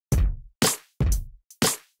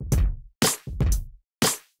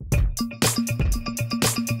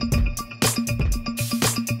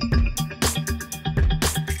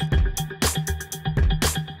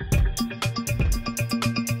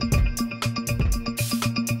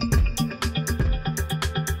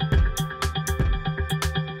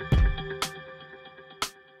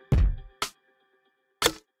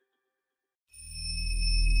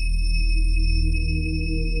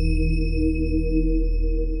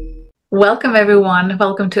Welcome, everyone.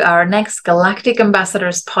 Welcome to our next Galactic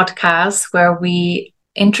Ambassadors podcast, where we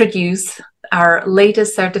introduce our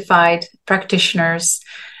latest certified practitioners.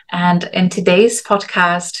 And in today's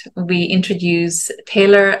podcast, we introduce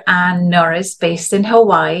Taylor Ann Norris, based in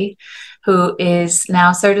Hawaii, who is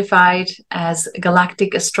now certified as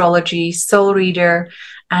Galactic Astrology Soul Reader.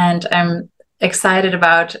 And I'm excited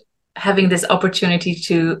about having this opportunity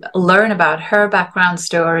to learn about her background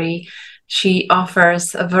story. She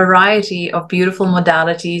offers a variety of beautiful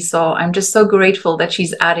modalities. So I'm just so grateful that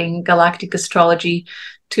she's adding galactic astrology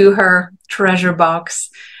to her treasure box.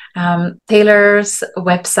 Taylor's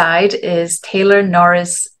website is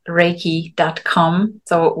taylornorrisreiki.com.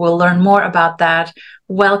 So we'll learn more about that.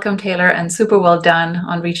 Welcome, Taylor, and super well done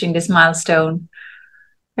on reaching this milestone.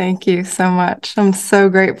 Thank you so much. I'm so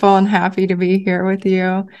grateful and happy to be here with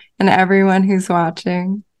you and everyone who's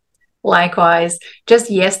watching. Likewise, just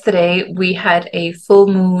yesterday we had a full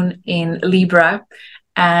moon in Libra,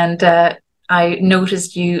 and I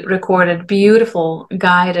noticed you recorded beautiful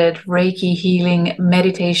guided Reiki healing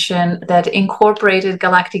meditation that incorporated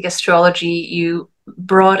galactic astrology. You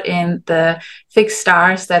brought in the fixed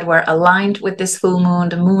stars that were aligned with this full moon,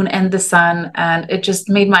 the moon and the sun, and it just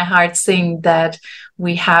made my heart sing that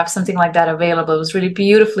we have something like that available. It was really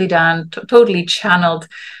beautifully done, totally channeled,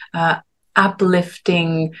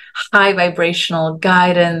 uplifting, high vibrational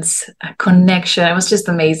guidance, connection. It was just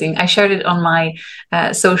amazing. I shared it on my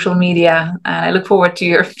social media, and I look forward to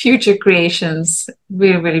your future creations.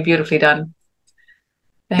 Really, really beautifully done.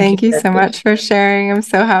 Thank you so much for sharing. I'm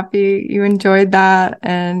so happy you enjoyed that.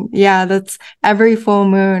 And yeah, that's every full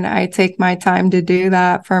moon. I take my time to do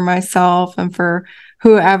that for myself and for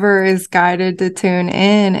whoever is guided to tune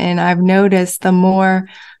in. And I've noticed the more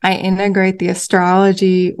I integrate the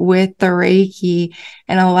astrology with the Reiki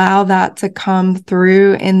and allow that to come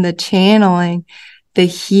through in the channeling, the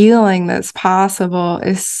healing that's possible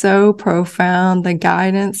is so profound, the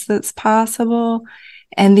guidance that's possible,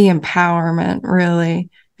 and the empowerment, really,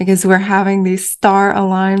 because we're having these star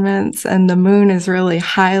alignments and the moon is really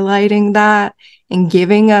highlighting that and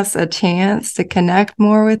giving us a chance to connect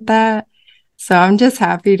more with that. So I'm just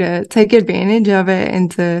happy to take advantage of it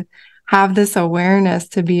and to have this awareness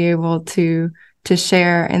to be able to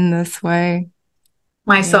share in this way.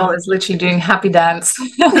 My soul is literally doing happy dance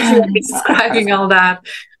describing all that.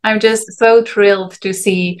 I'm just so thrilled to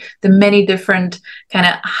see the many different kind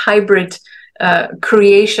of hybrid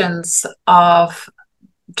creations of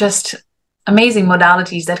just amazing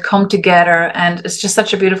modalities that come together. And it's just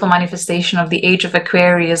such a beautiful manifestation of the age of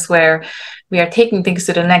Aquarius, where we are taking things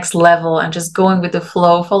to the next level and just going with the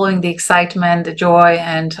flow, following the excitement, the joy,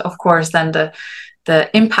 and of course then the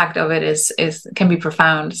impact of it is can be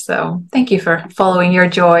profound. So thank you for following your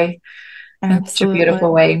joy in such a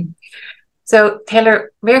beautiful way. So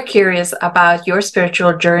Taylor, we're curious about your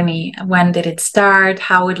spiritual journey. When did it start?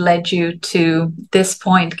 How it led you to this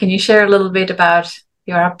point? Can you share a little bit about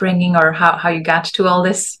your upbringing or how you got to all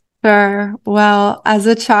this? Sure. Well, as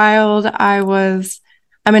a child,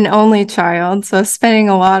 I'm an only child, so spending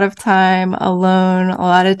a lot of time alone, a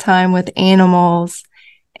lot of time with animals.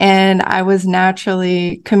 And I was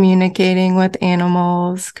naturally communicating with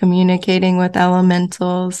animals, communicating with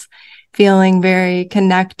elementals, feeling very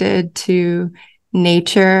connected to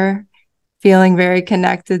nature, feeling very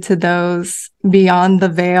connected to those beyond the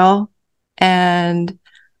veil, and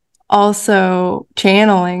also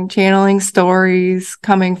channeling stories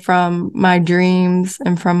coming from my dreams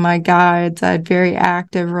and from my guides. I had very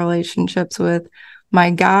active relationships with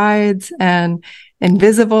my guides and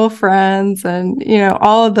invisible friends and,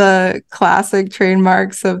 all of the classic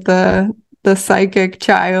trademarks of the psychic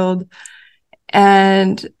child.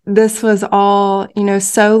 And this was all,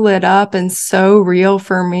 so lit up and so real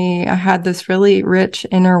for me. I had this really rich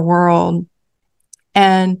inner world.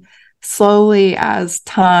 And slowly, as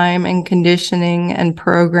time and conditioning and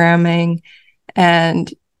programming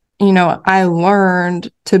and, I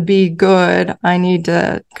learned to be good, I need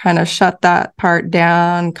to kind of shut that part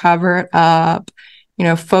down, cover it up,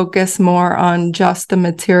 focus more on just the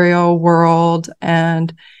material world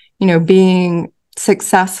and, being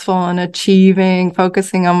successful and achieving,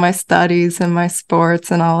 focusing on my studies and my sports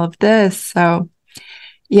and all of this. So,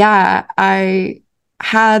 yeah, I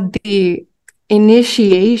had the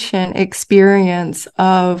initiation experience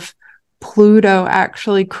of Pluto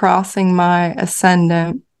actually crossing my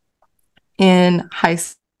ascendant in high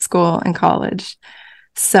school and college.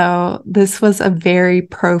 So this was a very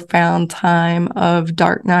profound time of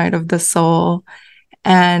dark night of the soul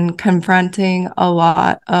and confronting a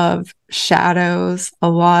lot of shadows, a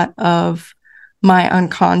lot of my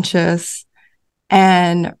unconscious,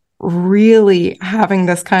 and really having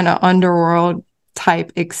this kind of underworld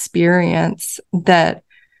type experience that,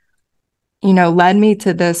 led me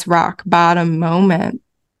to this rock bottom moment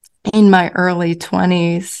in my early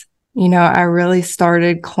 20s. I really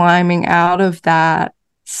started climbing out of that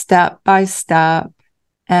step by step.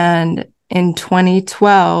 And in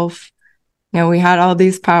 2012, we had all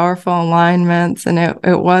these powerful alignments, and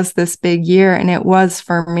it was this big year. And it was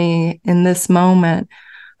for me in this moment,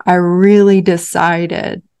 I really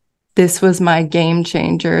decided this was my game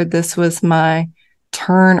changer. This was my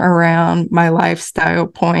turn around, my lifestyle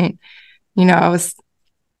point.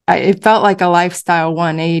 It felt like a lifestyle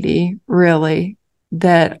 180, really,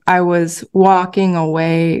 that I was walking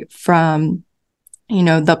away from,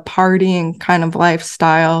 the partying kind of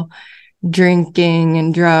lifestyle, drinking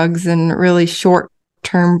and drugs and really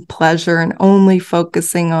short-term pleasure, and only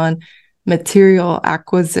focusing on material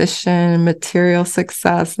acquisition, material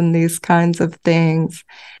success, and these kinds of things.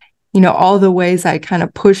 All the ways I kind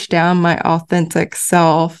of pushed down my authentic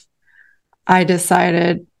self. I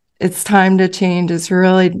decided it's time to change. It's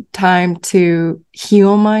really time to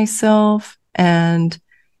heal myself. And,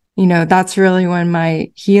 that's really when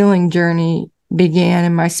my healing journey began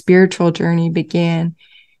and my spiritual journey began.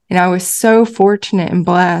 And I was so fortunate and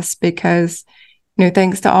blessed because,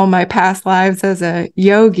 thanks to all my past lives as a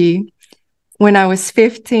yogi, when I was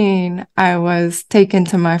 15, I was taken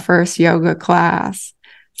to my first yoga class.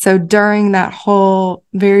 So during that whole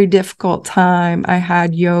very difficult time, I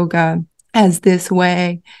had yoga as this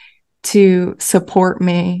way to support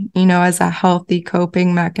me, as a healthy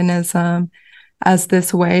coping mechanism, as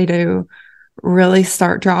this way to really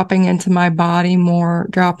start dropping into my body more,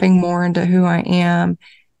 dropping more into who I am.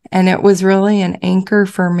 And it was really an anchor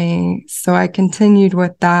for me. So I continued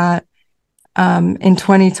with that. In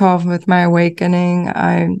 2012, with my awakening,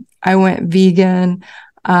 I went vegan.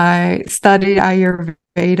 I studied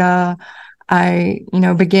Ayurveda. I,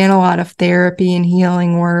 began a lot of therapy and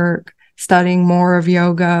healing work, studying more of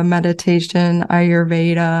yoga, meditation,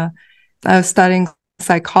 Ayurveda. I was studying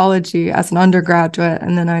psychology as an undergraduate,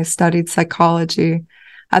 and then I studied psychology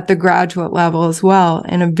at the graduate level as well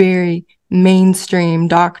in a very mainstream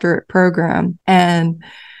doctorate program. And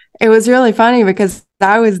it was really funny because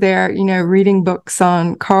I was there, reading books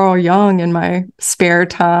on Carl Jung in my spare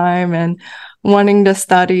time and wanting to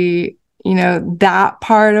study, that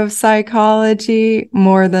part of psychology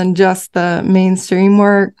more than just the mainstream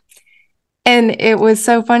work. And it was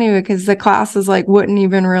so funny because the classes wouldn't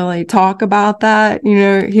even really talk about that.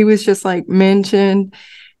 He was just mentioned.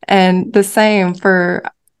 And the same for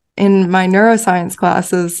in my neuroscience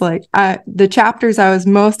classes, the chapters I was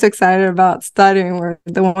most excited about studying were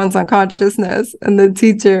the ones on consciousness. And the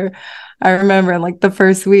teacher, I remember in the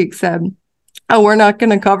first week said, "Oh, we're not going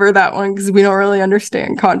to cover that one because we don't really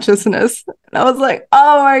understand consciousness." And I was like,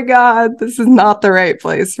 oh my God, this is not the right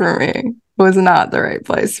place for me. It was not the right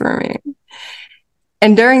place for me.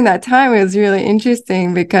 And during that time, it was really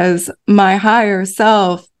interesting because my higher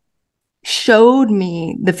self showed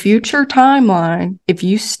me the future timeline. If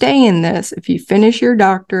you stay in this, if you finish your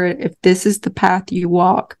doctorate, if this is the path you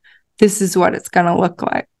walk, this is what it's going to look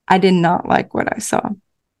like. I did not like what I saw.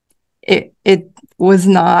 It was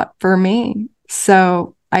not for me.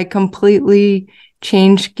 So I completely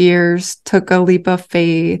changed gears, took a leap of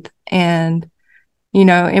faith. And,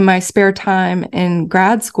 in my spare time in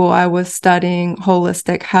grad school, I was studying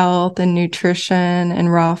holistic health and nutrition and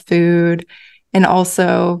raw food, and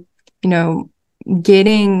also,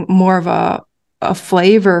 getting more of a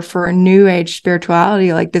flavor for a new age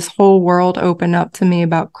spirituality. This whole world opened up to me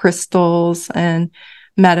about crystals and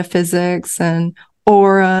metaphysics and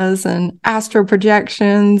auras and astral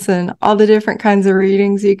projections and all the different kinds of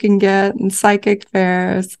readings you can get and psychic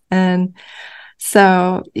fairs. And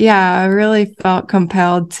so, yeah, I really felt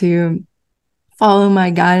compelled to follow my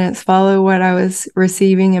guidance, follow what I was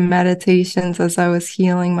receiving in meditations as I was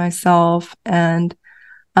healing myself. And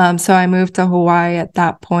so I moved to Hawaii at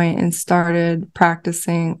that point and started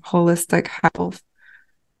practicing holistic health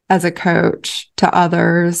as a coach to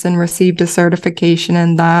others, and received a certification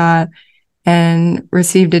in that, and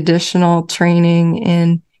received additional training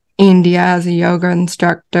in India as a yoga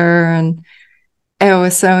instructor. And it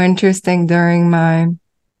was so interesting during my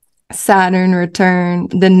Saturn return,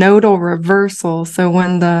 the nodal reversal. So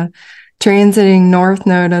when the transiting north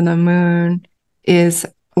node of the moon is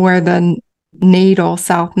where the natal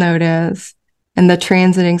south node is, and the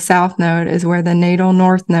transiting south node is where the natal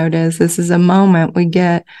north node is. This is a moment we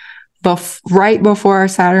get right before our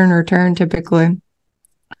Saturn return, typically,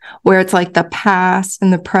 where it's the past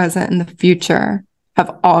and the present and the future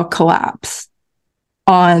have all collapsed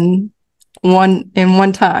in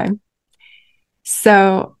one time.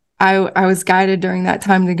 So I was guided during that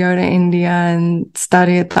time to go to India and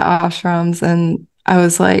study at the ashrams. And I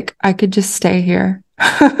was like, I could just stay here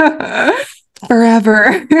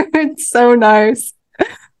forever. It's so nice.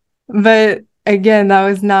 But again, that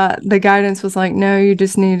was not, the guidance was like, no, you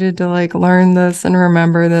just needed to like learn this and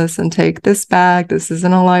remember this and take this back. This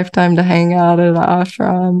isn't a lifetime to hang out at an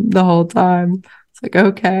ashram the whole time. It's like,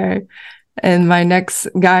 okay. And my next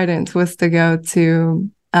guidance was to go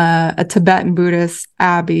to a Tibetan Buddhist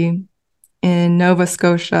abbey in Nova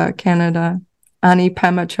Scotia, Canada, Ani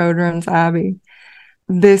Pema Chodron's Abbey.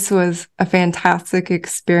 This was a fantastic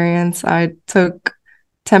experience. I took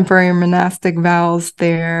temporary monastic vows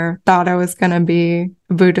there, thought I was going to be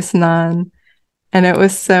a Buddhist nun. And it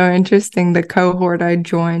was so interesting. The cohort I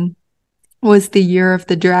joined was the Year of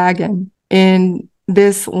the Dragon. In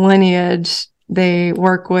this lineage, they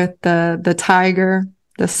work with the tiger,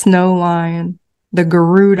 the snow lion, the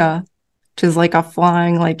Garuda, which is like a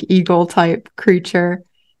flying, like eagle type creature,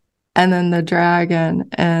 and then the dragon.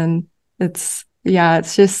 And it's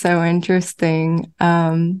just so interesting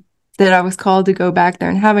that I was called to go back there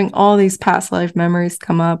and having all these past life memories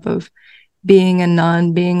come up of being a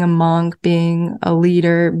nun, being a monk, being a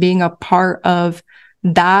leader, being a part of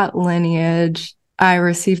that lineage. I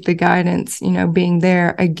received the guidance, being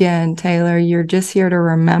there again, Taylor, you're just here to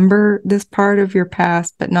remember this part of your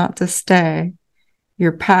past, but not to stay.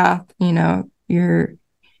 Your path, you're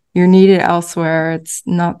needed elsewhere. It's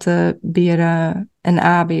not to be at an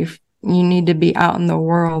abbey. You need to be out in the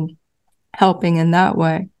world helping in that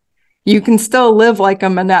way. You can still live like a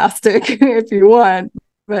monastic if you want,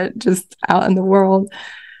 but just out in the world.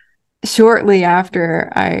 Shortly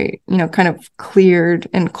after I, kind of cleared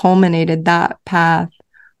and culminated that path,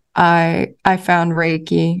 I found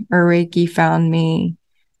Reiki, or Reiki found me.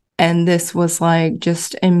 And this was like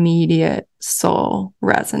just immediate soul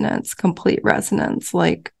resonance, complete resonance.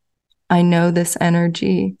 Like, I know this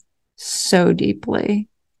energy so deeply,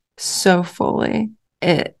 so fully.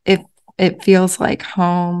 It feels like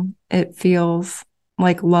home. It feels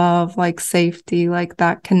like love, like safety, like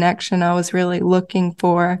that connection I was really looking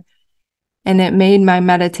for. And it made my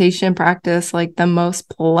meditation practice like the most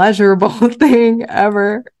pleasurable thing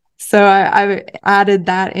ever. So I added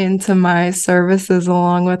that into my services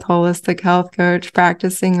along with holistic health coach,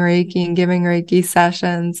 practicing Reiki and giving Reiki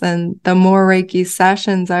sessions. And the more Reiki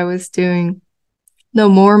sessions I was doing, the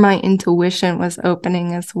more my intuition was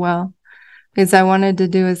opening as well. Because I wanted to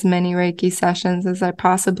do as many Reiki sessions as I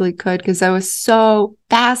possibly could, because I was so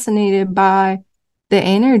fascinated by the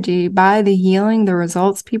energy, by the healing, the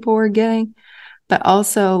results people were getting, but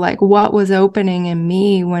also like what was opening in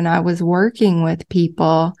me when I was working with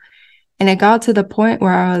people. And it got to the point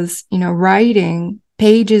where I was, writing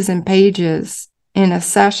pages and pages in a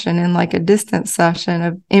session, in like a distance session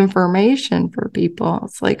of information for people.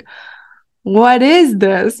 It's like, what is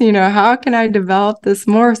this? How can I develop this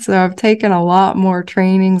more? So I've taken a lot more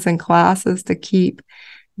trainings and classes to keep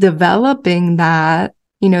developing that.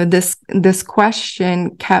 This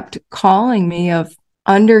question kept calling me of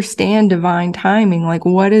understand divine timing. Like,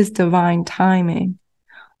 what is divine timing?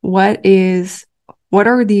 What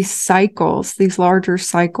are these cycles, these larger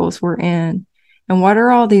cycles we're in? And what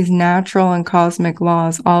are all these natural and cosmic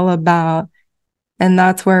laws all about? And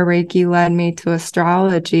that's where Reiki led me to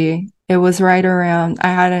astrology. It was right around, I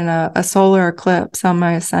had a solar eclipse on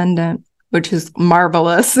my Ascendant, which is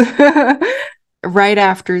marvelous. Right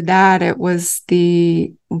after that, it was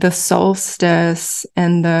the solstice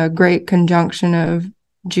and the great conjunction of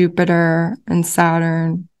Jupiter and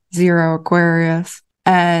Saturn, 0 Aquarius.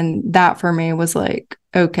 And that for me was like,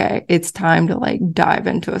 okay, it's time to like dive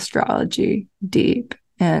into astrology deep.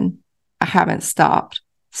 And I haven't stopped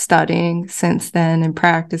studying since then and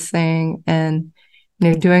practicing and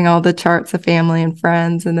doing all the charts of family and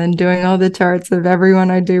friends, and then doing all the charts of everyone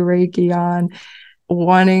I do Reiki on,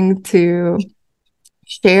 wanting to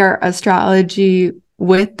share astrology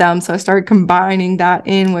with them. So I started combining that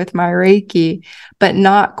in with my Reiki, but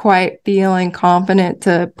not quite feeling confident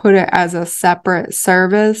to put it as a separate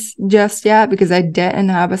service just yet because I didn't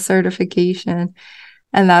have a certification.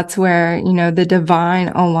 And that's where, the divine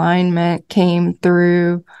alignment came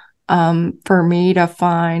through for me to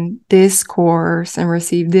find this course and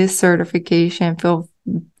receive this certification, feel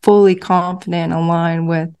fully confident, aligned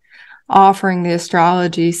with offering the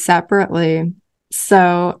astrology separately.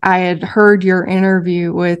 So I had heard your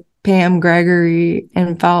interview with Pam Gregory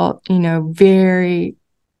and felt, very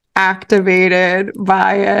activated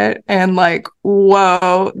by it and like,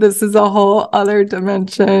 whoa, this is a whole other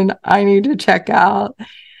dimension I need to check out.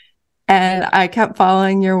 And I kept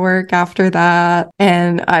following your work after that.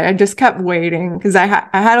 And I just kept waiting because I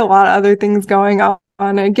had a lot of other things going on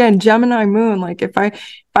again, Gemini moon, like if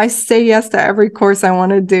I say yes to every course I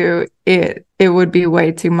want to do, it would be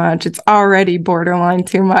way too much. It's already borderline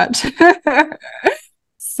too much.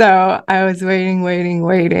 So I was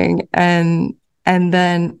waiting. And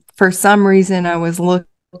then for some reason I was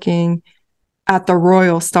looking at the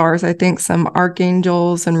royal stars. I think some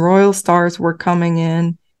archangels and royal stars were coming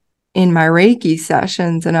in my Reiki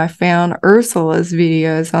sessions, and I found Ursula's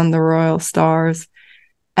videos on the royal stars,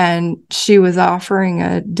 and she was offering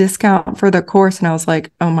a discount for the course, and I was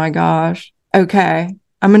like, oh my gosh, okay,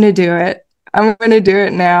 I'm gonna do it. I'm gonna do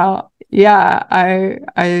it now. Yeah,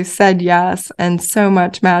 I said yes, and so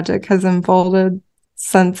much magic has unfolded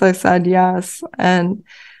since I said yes. And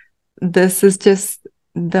this is just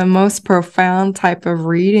the most profound type of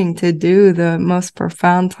reading to do, the most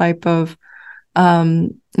profound type of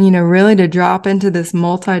really to drop into this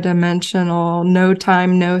multidimensional, no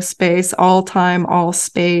time, no space, all time, all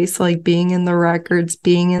space, like being in the records,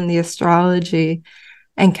 being in the astrology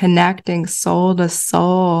and connecting soul to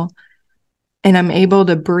soul. And I'm able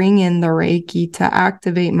to bring in the Reiki to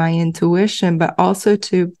activate my intuition, but also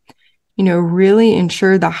to, really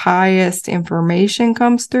ensure the highest information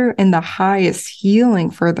comes through and the highest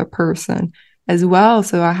healing for the person as well.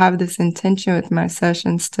 So I have this intention with my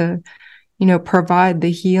sessions to provide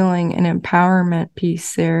the healing and empowerment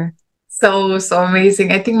piece there. So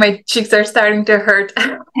amazing. I think my cheeks are starting to hurt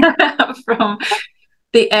from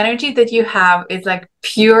the energy that you have. Is like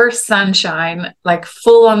pure sunshine, like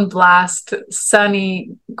full on blast,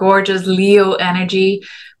 sunny, gorgeous Leo energy,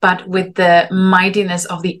 but with the mightiness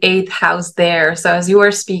of the 8th house there. So as you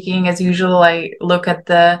are speaking, as usual, I look at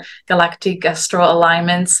the galactic astral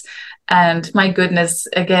alignments. And my goodness,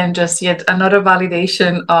 again, just yet another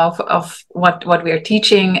validation of what we are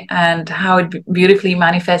teaching and how it beautifully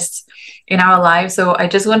manifests in our lives. So I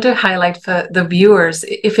just want to highlight for the viewers,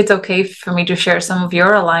 if it's okay for me to share some of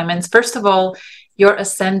your alignments. First of all, your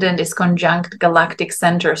ascendant is conjunct galactic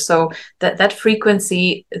center. So that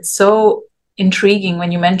frequency, it's so intriguing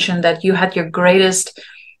when you mentioned that you had your greatest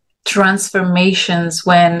transformations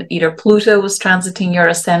when either Pluto was transiting your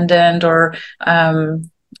ascendant or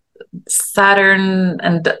Saturn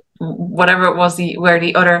and whatever it was where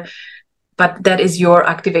the other, but that is your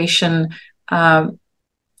activation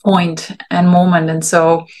point and moment. And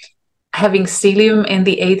so having stellium in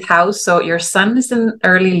the 8th house, so your sun is in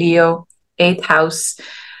early Leo, 8th house,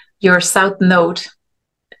 your south node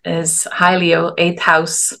is high Leo, 8th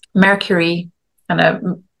house, Mercury and a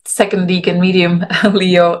second decan medium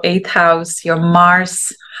Leo, 8th house, your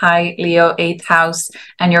Mars high Leo, 8th house,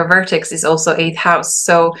 and your vertex is also 8th house.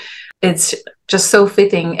 So it's just so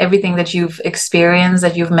fitting, everything that you've experienced,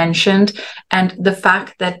 that you've mentioned, and the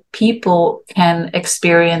fact that people can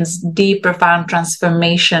experience deep, profound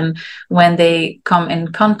transformation when they come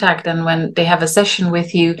in contact and when they have a session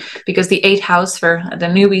with you, because the 8th house for the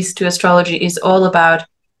newbies to astrology is all about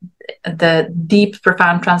the deep,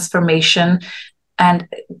 profound transformation and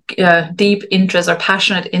deep interest or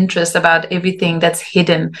passionate interest about everything that's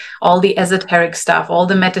hidden, all the esoteric stuff, all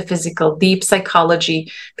the metaphysical, deep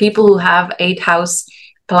psychology. People who have 8th house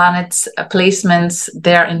planets, placements,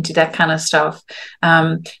 they're into that kind of stuff.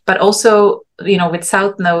 But also, with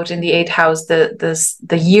South Node in the 8th house,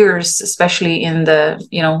 the years, especially in the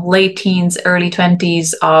late teens, early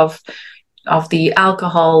 20s of the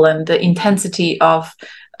alcohol and the intensity of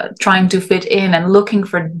trying to fit in and looking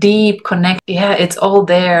for deep connect. Yeah, it's all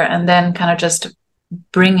there. And then kind of just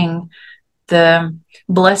bringing the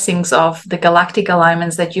blessings of the galactic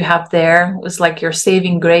alignments that you have there was like your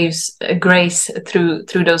saving grace through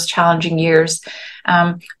those challenging years.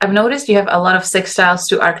 I've noticed you have a lot of sextiles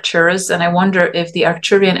to Arcturus, and I wonder if the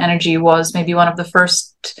Arcturian energy was maybe one of the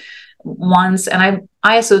first ones. And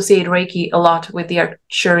I associate Reiki a lot with the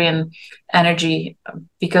Arcturian energy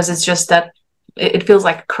because it's just that it feels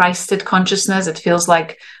like Christed consciousness. It feels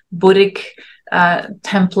like Buddhic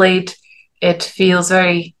template. It feels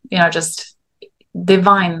very, just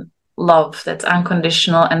divine love that's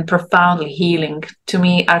unconditional and profoundly healing. To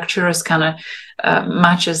me, Arcturus kind of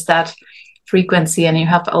matches that frequency, and you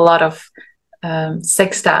have a lot of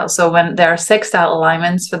sextile. So when there are sextile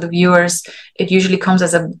alignments for the viewers, it usually comes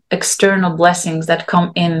as external blessings that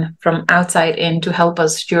come in from outside in to help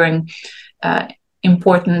us during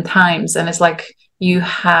important times. And it's like you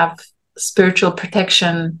have spiritual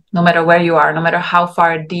protection no matter where you are, no matter how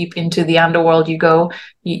far deep into the underworld you go,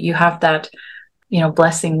 you have that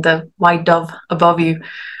blessing, the white dove above you.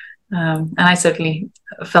 And I certainly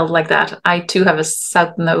felt like that. I too have a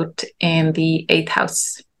south node in the 8th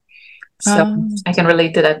house, so I can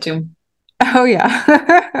relate to that too. Oh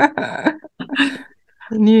yeah.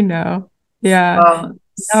 Yeah.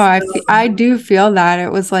 No, I do feel that.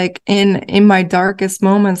 It was like in my darkest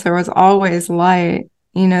moments, there was always light.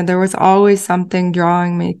 There was always something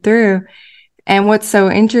drawing me through. And what's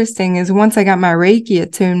so interesting is once I got my Reiki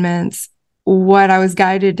attunements, what I was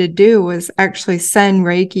guided to do was actually send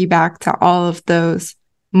Reiki back to all of those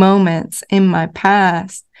moments in my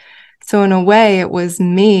past. So in a way, it was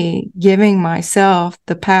me giving myself,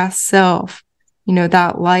 the past self,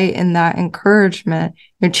 that light and that encouragement.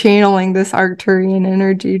 You're channeling this Arcturian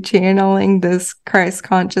energy, channeling this Christ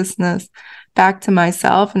consciousness back to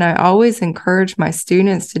myself. And I always encourage my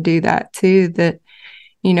students to do that too, that,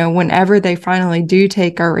 whenever they finally do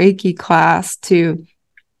take our Reiki class, to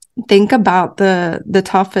think about the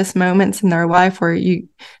toughest moments in their life where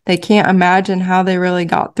they can't imagine how they really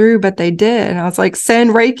got through, but they did. And I was like,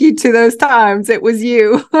 send Reiki to those times. It was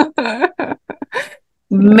you.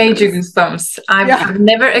 Major goosebumps. I've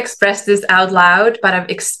never expressed this out loud, but I've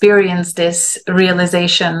experienced this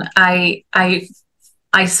realization.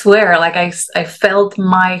 I swear, like I felt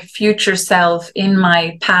my future self in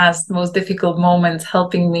my past most difficult moments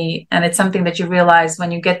helping me. And it's something that you realize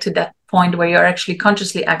when you get to that point where you're actually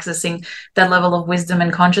consciously accessing that level of wisdom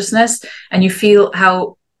and consciousness, and you feel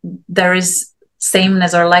how there is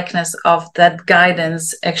sameness or likeness of that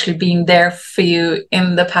guidance actually being there for you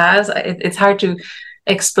in the past. It's hard to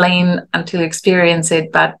explain until you experience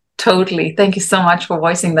it, but totally. Thank you so much for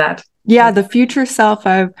voicing that. Yeah, the future self,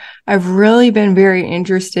 I've really been very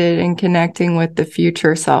interested in connecting with the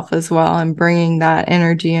future self as well, and bringing that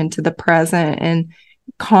energy into the present and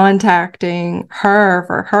contacting her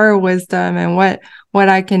for her wisdom and what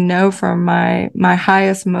I can know from my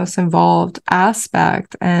highest, most involved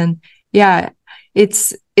aspect. And yeah,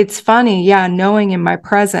 it's funny, knowing in my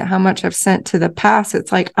present how much I've sent to the past.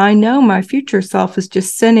 It's like I know my future self is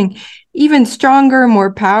just sending even stronger,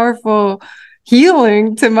 more powerful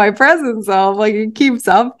healing to my present self. Like it keeps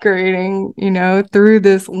upgrading, through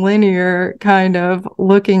this linear kind of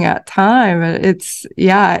looking at time. It's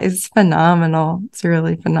phenomenal. It's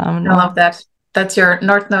really phenomenal. I love that. That's your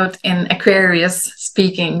North Node in Aquarius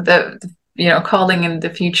speaking, the calling in the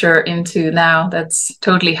future into now. That's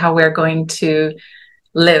totally how we're going to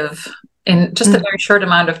live in just a very short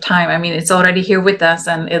amount of time. I mean, it's already here with us,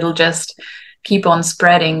 and it'll just keep on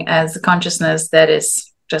spreading as a consciousness that is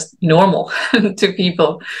just normal to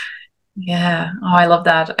people. Yeah. Oh, I love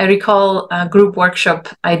that. I recall a group workshop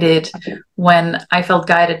I did when I felt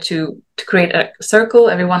guided to create a circle.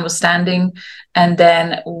 Everyone was standing, and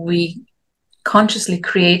then we consciously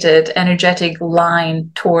created energetic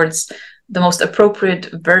line towards the most appropriate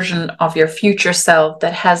version of your future self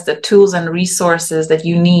that has the tools and resources that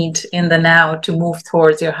you need in the now to move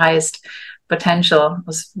towards your highest potential. It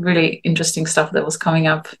was really interesting stuff that was coming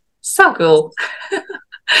up. So cool.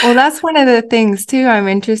 Well, that's one of the things too I'm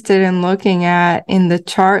interested in looking at in the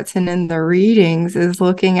charts and in the readings, is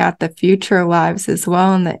looking at the future lives as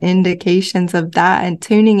well, and the indications of that, and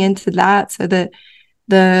tuning into that so that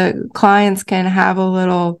the clients can have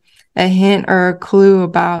a hint or a clue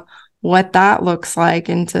about what that looks like,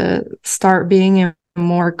 and to start being in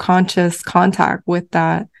more conscious contact with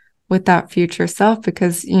that future self,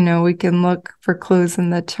 because we can look for clues in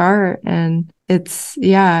the chart, and it's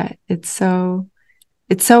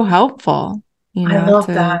so helpful. I love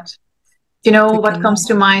that. What comes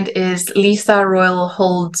to mind is Lisa Royal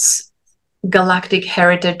Holt's Galactic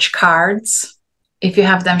Heritage cards. If you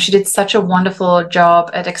have them, she did such a wonderful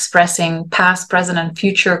job at expressing past, present, and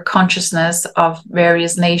future consciousness of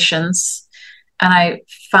various nations. And I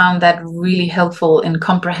found that really helpful in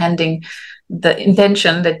comprehending the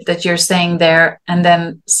intention that you're saying there. And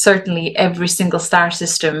then certainly every single star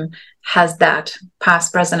system has that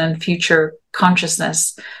past, present, and future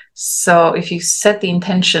consciousness. So if you set the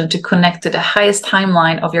intention to connect to the highest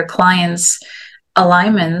timeline of your clients'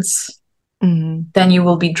 alignments, then you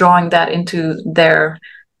will be drawing that into their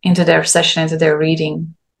session, into their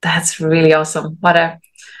reading. That's really awesome. What a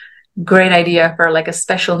great idea for like a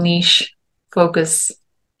special niche focus.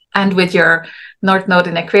 And with your North Node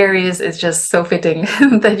in Aquarius, it's just so fitting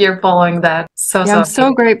that you're following that. I'm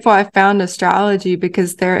so grateful I found astrology,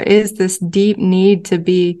 because there is this deep need to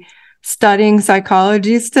be studying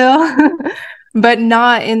psychology still, but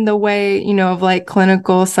not in the way, of like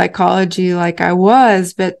clinical psychology like I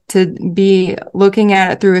was, but to be looking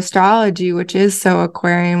at it through astrology, which is so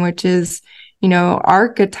Aquarian, which is,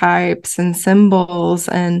 archetypes and symbols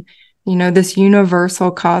and, this universal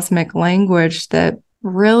cosmic language that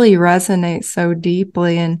really resonates so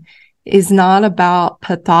deeply and is not about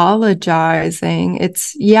pathologizing.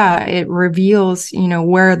 It reveals,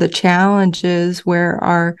 where the challenge is, where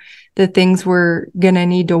are the things we're going to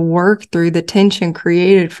need to work through, the tension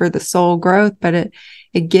created for the soul growth, but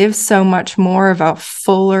it gives so much more of a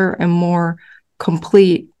fuller and more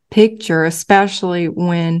complete picture, especially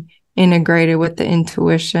when integrated with the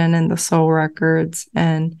intuition and the soul records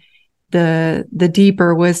and the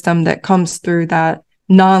deeper wisdom that comes through that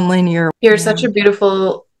non-linear. You're such a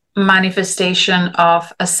beautiful manifestation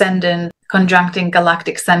of Ascendant conjuncting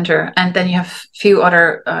galactic center, and then you have a few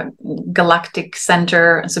other galactic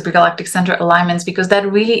center and supergalactic center alignments, because that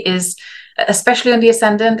really is, especially on the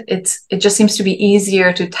Ascendant, it just seems to be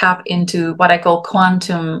easier to tap into what I call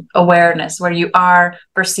quantum awareness, where you are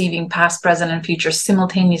perceiving past, present, and future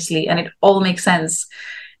simultaneously, and it all makes sense.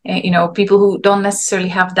 People who don't necessarily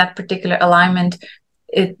have that particular alignment,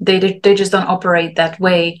 they just don't operate that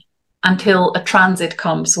way until a transit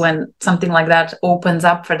comes, when something like that opens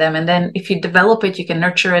up for them. And then if you develop it, you can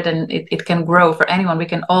nurture it, and it can grow for anyone. We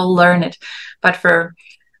can all learn it. But for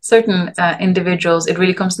certain individuals, it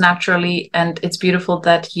really comes naturally. And it's beautiful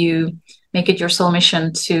that you make it your soul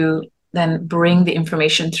mission to then bring the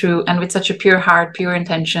information through, and with such a pure heart, pure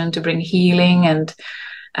intention to bring healing and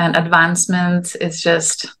advancement. It's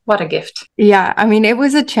just, what a gift. Yeah, I mean, it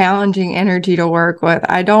was a challenging energy to work with.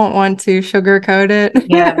 I don't want to sugarcoat it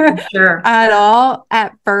sure. at all.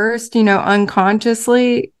 At first,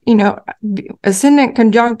 unconsciously, Ascendant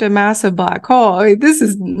conjunct a massive black hole. I mean, this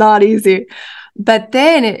is not easy. But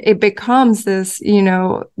then it becomes this,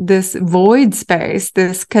 this void space,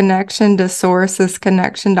 this connection to source, this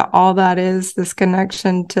connection to all that is, this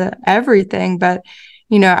connection to everything. But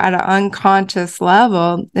at an unconscious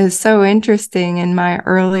level is so interesting. In my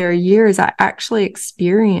earlier years, I actually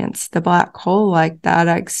experienced the black hole like that.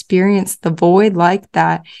 I experienced the void like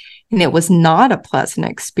that, and it was not a pleasant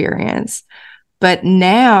experience. But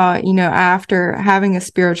now, after having a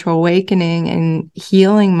spiritual awakening and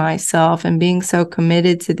healing myself and being so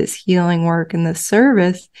committed to this healing work and this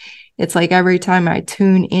service, it's like every time I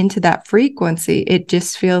tune into that frequency, it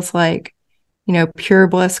just feels like, pure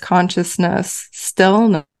bliss consciousness,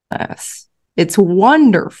 stillness. It's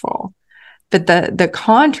wonderful. But the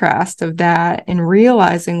contrast of that and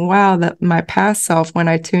realizing, wow, that my past self, when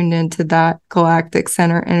I tuned into that galactic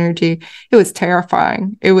center energy, it was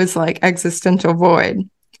terrifying. It was like existential void.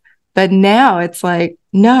 But now it's like,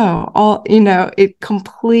 no, it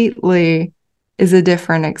completely is a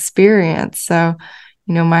different experience. So,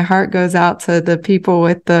 my heart goes out to the people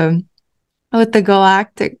with the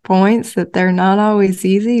galactic points, that they're not always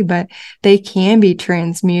easy, but they can be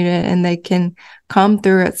transmuted, and they can come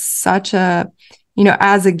through at such a,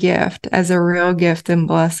 as a gift, as a real gift and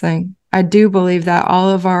blessing. I do believe that all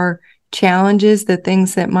of our challenges, the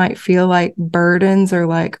things that might feel like burdens, or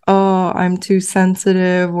like, oh, I'm too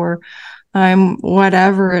sensitive, or I'm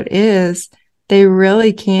whatever it is, they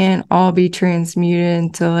really can all be transmuted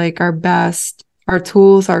into like our best, our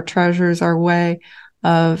tools, our treasures, our way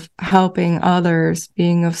of helping others,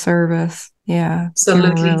 being of service. Yeah,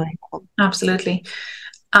 absolutely. Really cool. Absolutely.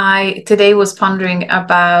 I today was pondering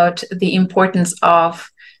about the importance of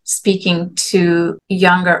speaking to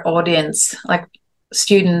younger audience, like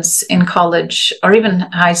students in college or even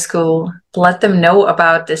high school. Let them know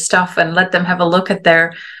about this stuff and let them have a look at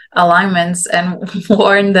their alignments and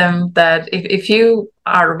warn them that if you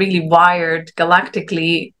are really wired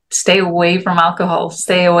galactically, stay away from alcohol,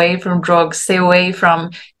 stay away from drugs, stay away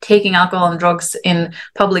from taking alcohol and drugs in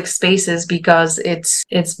public spaces, because it's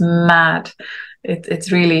mad.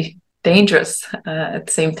 It's really dangerous at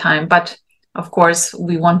the same time. But of course,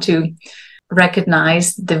 we want to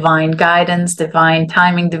recognize divine guidance, divine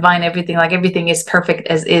timing, divine everything. Like, everything is perfect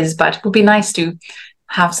as is, but it would be nice to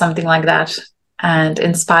have something like that, and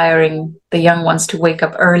inspiring the young ones to wake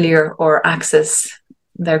up earlier or access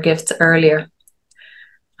their gifts earlier.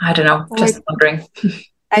 I don't know, just wondering.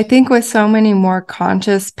 I think with so many more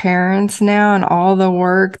conscious parents now and all the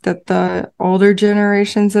work that the older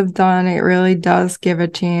generations have done, it really does give a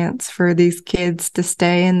chance for these kids to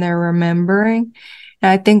stay in their remembering. And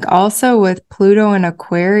I think also with Pluto and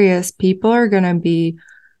Aquarius, people are going to be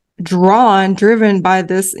driven by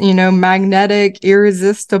this, magnetic,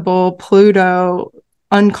 irresistible Pluto,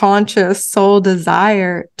 unconscious soul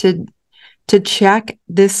desire to check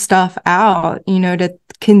this stuff out, to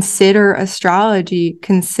consider astrology,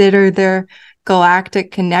 consider their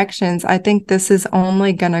galactic connections. I think this is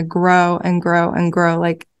only going to grow and grow and grow.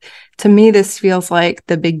 Like, to me, this feels like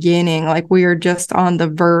the beginning. Like, we are just on the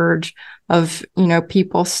verge of,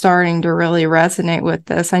 people starting to really resonate with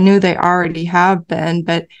this. I knew they already have been,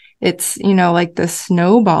 but it's, like the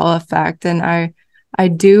snowball effect. And I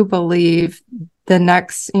do believe the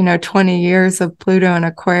next, 20 years of Pluto and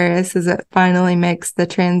Aquarius, as it finally makes the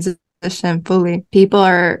transition fully, people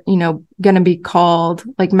are, going to be called,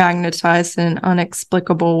 like, magnetized in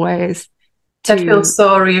unexplicable ways. That feels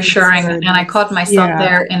so reassuring. And I caught myself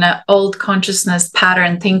there in an old consciousness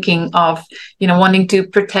pattern, thinking of, wanting to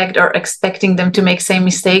protect or expecting them to make same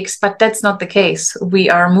mistakes. But that's not the case.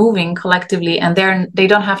 We are moving collectively, and they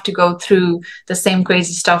don't have to go through the same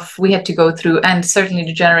crazy stuff we had to go through. And certainly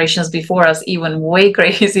the generations before us, even way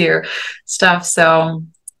crazier stuff. So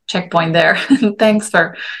checkpoint there. Thanks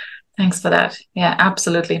for that. Yeah,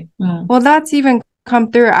 absolutely. Well, that's even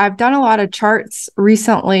come through. I've done a lot of charts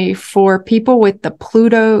recently for people with the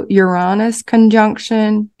Pluto Uranus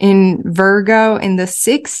conjunction in Virgo in the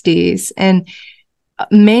 60s. And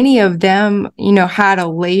many of them, had a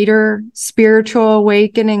later spiritual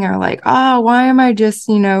awakening, or like, oh, why am I just,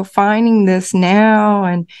 finding this now?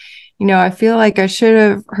 And, I feel like I should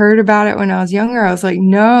have heard about it when I was younger. I was like,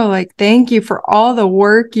 no, like, thank you for all the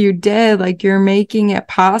work you did. Like, you're making it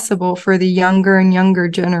possible for the younger and younger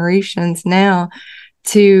generations now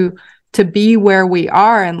to be where we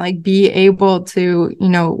are, and like be able to,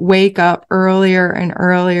 wake up earlier and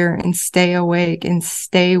earlier and stay awake and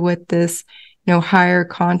stay with this, higher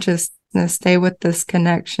consciousness, stay with this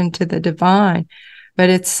connection to the divine. But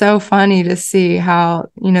it's so funny to see how,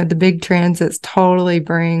 the big transits totally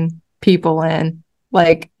bring people in.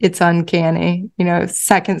 Like, it's uncanny,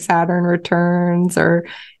 second Saturn returns, or,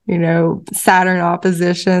 Saturn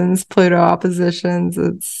oppositions, Pluto oppositions.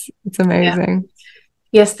 It's amazing. Yeah.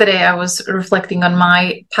 Yesterday, I was reflecting on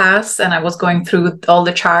my past, and I was going through all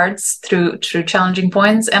the charts through challenging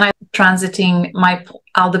points, and I transiting my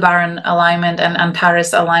Aldebaran alignment and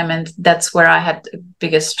Antares alignment. That's where I had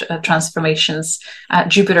biggest transformations.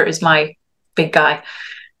 Jupiter is my big guy.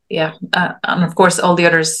 Yeah. And of course, all the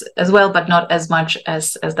others as well, but not as much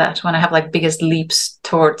as that, when I have like biggest leaps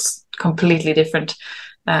towards completely different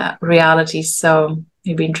realities. So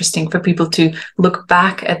it'd be interesting for people to look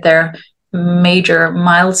back at their major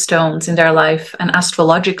milestones in their life and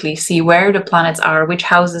astrologically see where the planets are, which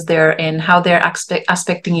houses they're in, how they're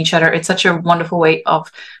aspecting each other. It's such a wonderful way of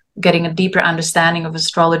getting a deeper understanding of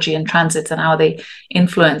astrology and transits and how they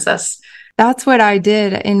influence us. That's what I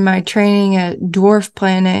did in my training at Dwarf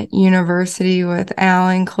Planet University with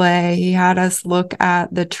Alan Clay. He had us look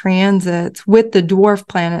at the transits with the dwarf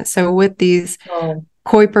planet, so with these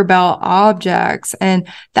Kuiper Belt objects. And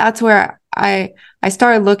that's where I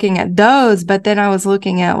started looking at those, but then I was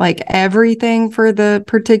looking at like everything for the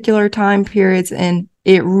particular time periods, and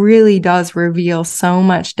it really does reveal so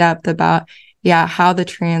much depth about, how the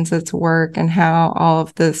transits work and how all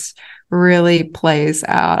of this really plays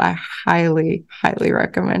out. I highly, highly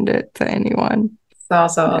recommend it to anyone.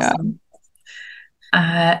 That's awesome.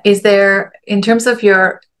 Is there, in terms of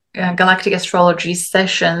your galactic astrology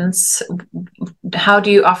sessions, how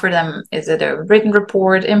do you offer them? Is it a written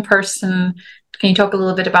report, in person? Can you talk a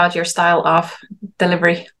little bit about your style of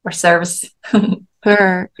delivery or service?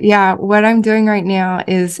 Sure. Yeah. What I'm doing right now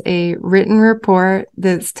is a written report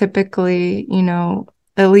that's typically,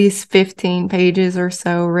 at least 15 pages or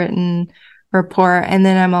so written report. And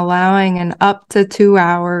then I'm allowing an up to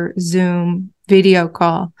 2-hour Zoom video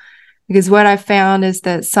call, because what I found is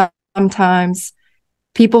that sometimes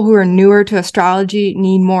people who are newer to astrology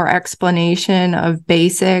need more explanation of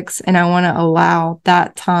basics. And I want to allow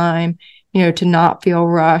that time, to not feel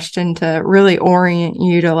rushed and to really orient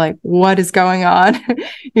you to like, what is going on?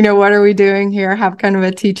 What are we doing here? Have kind of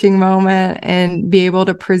a teaching moment and be able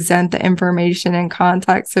to present the information in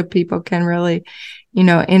context so people can really,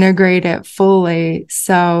 integrate it fully.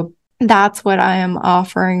 So that's what I am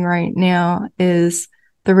offering right now, is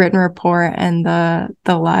the written report and the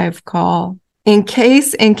live call. In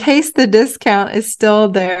case the discount is still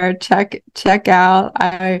there, check out.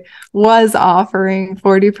 I was offering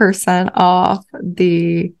 40% off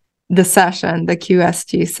the session, the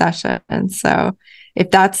QSG session. And so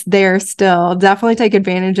if that's there still, definitely take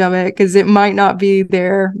advantage of it, because it might not be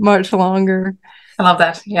there much longer. I love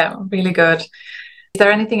that. Yeah, really good. Is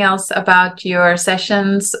there anything else about your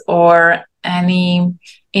sessions, or any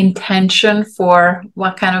intention for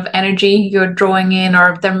what kind of energy you're drawing in,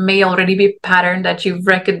 or there may already be a pattern that you've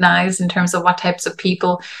recognized in terms of what types of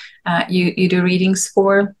people you do readings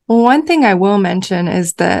for? Well, one thing I will mention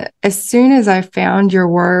is that as soon as I found your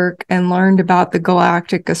work and learned about the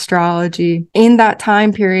galactic astrology, in that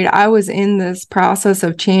time period, I was in this process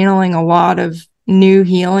of channeling a lot of new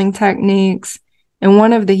healing techniques. And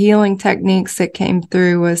one of the healing techniques that came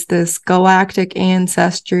through was this galactic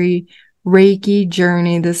ancestry Reiki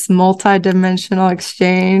journey, this multidimensional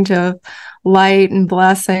exchange of light and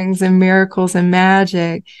blessings and miracles and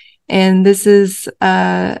magic. And this is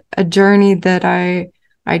a journey that I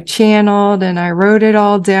I channeled and I wrote it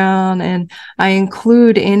all down, and I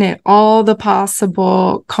include in it all the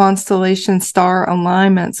possible constellation star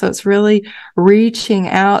alignments. So it's really reaching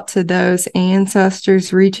out to those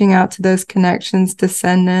ancestors, reaching out to those connections,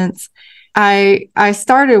 descendants. I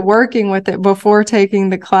started working with it before taking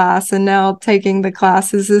the class, and now taking the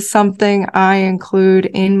classes is something I include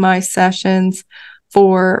in my sessions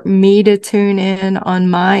for me to tune in on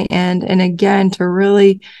my end. And again, to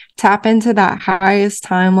really tap into that highest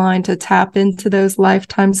timeline, to tap into those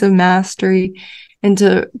lifetimes of mastery, and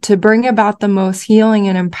to bring about the most healing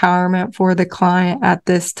and empowerment for the client at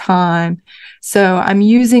this time. So I'm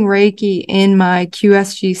using Reiki in my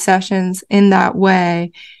QSG sessions in that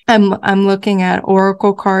way. I'm looking at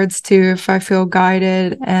oracle cards too, if I feel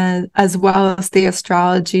guided, and as well as the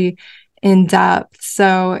astrology in depth.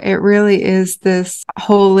 So it really is this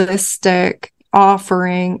holistic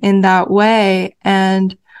offering in that way.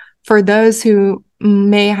 And for those who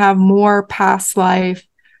may have more past life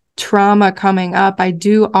trauma coming up, I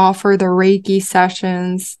do offer the Reiki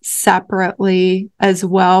sessions separately as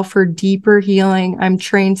well for deeper healing. I'm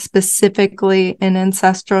trained specifically in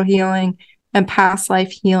ancestral healing and past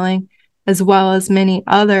life healing, as well as many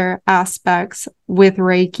other aspects with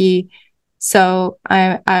Reiki. So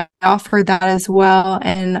I offer that as well.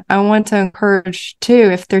 And I want to encourage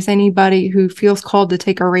too, if there's anybody who feels called to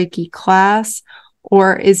take a Reiki class,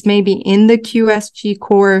 or is maybe in the QSG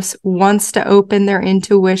course, wants to open their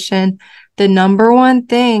intuition. The number one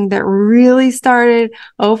thing that really started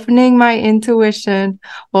opening my intuition,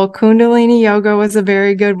 well, Kundalini yoga was a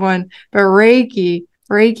very good one, but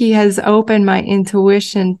Reiki has opened my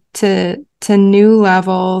intuition to new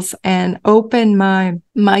levels and opened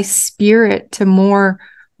my spirit to more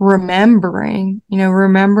remembering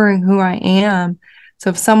who I am.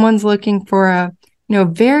 So if someone's looking for a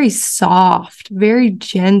very soft, very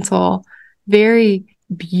gentle, very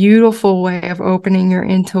beautiful way of opening your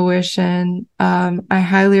intuition, I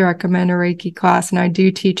highly recommend a Reiki class, and I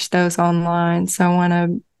do teach those online. So I want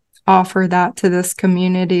to offer that to this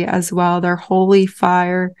community as well. They're holy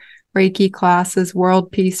fire Reiki classes,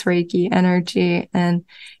 world peace Reiki energy. And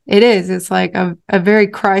it's like a very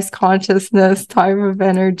Christ consciousness type of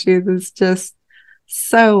energy that's just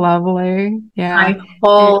so lovely. Yeah. I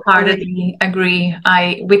wholeheartedly agree.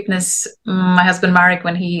 I witness my husband Marek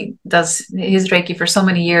when he does his Reiki for so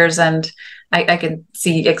many years, and I can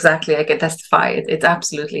see exactly, I can testify. It's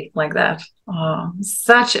absolutely like that. Oh,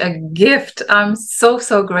 such a gift. I'm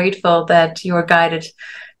so grateful that you are guided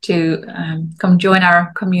to come join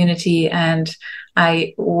our community, and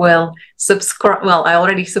I will subscribe. Well, I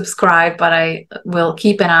already subscribe, but I will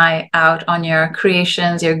keep an eye out on your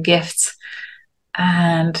creations, your gifts,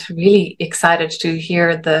 and really excited to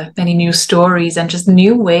hear the many new stories and just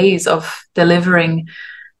new ways of delivering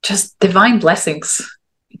just divine blessings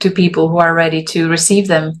to people who are ready to receive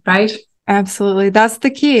them, right? Absolutely. That's the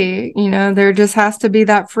key. There just has to be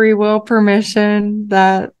that free will permission.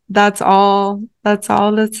 That's all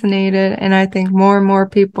that's needed. And I think more and more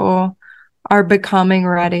people are becoming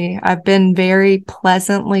ready. I've been very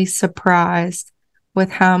pleasantly surprised with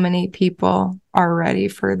how many people are ready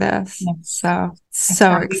for this. So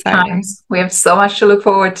exciting. Times. We have so much to look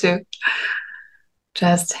forward to.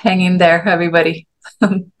 Just hang in there, everybody.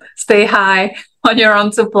 Stay high on your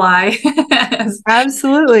own supply.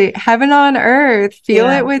 Absolutely. Heaven on earth. Feel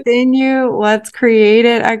it within you. Let's create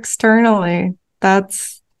it externally.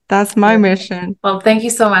 That's my mission. Well, thank you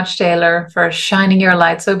so much, Taylor, for shining your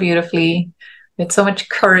light so beautifully with so much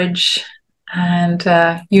courage and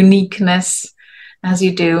uniqueness as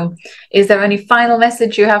you do. Is there any final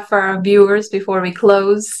message you have for our viewers before we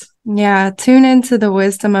close? Yeah, tune into the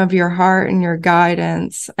wisdom of your heart and your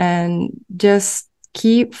guidance, and just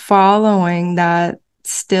keep following that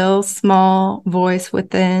still small voice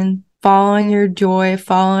within, following your joy,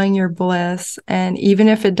 following your bliss. And even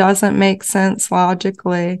if it doesn't make sense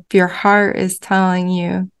logically, if your heart is telling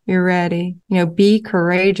you you're ready, be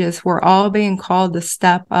courageous. We're all being called to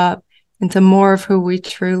step up into more of who we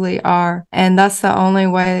truly are. And that's the only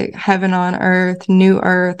way heaven on earth, new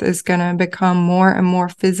earth, is going to become more and more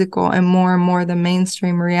physical and more the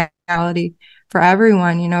mainstream reality for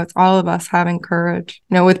everyone. It's all of us having courage.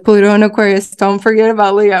 With Pluto and Aquarius, don't forget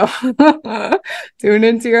about Leo. Tune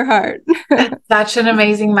into your heart. Such an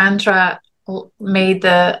amazing mantra. May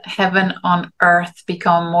the heaven on earth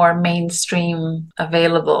become more mainstream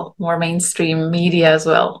available, more mainstream media as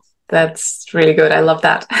well. That's really good. I love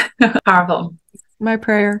that. Powerful. My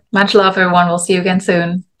prayer. Much love, everyone. We'll see you again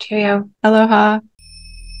soon. Cheerio. Aloha.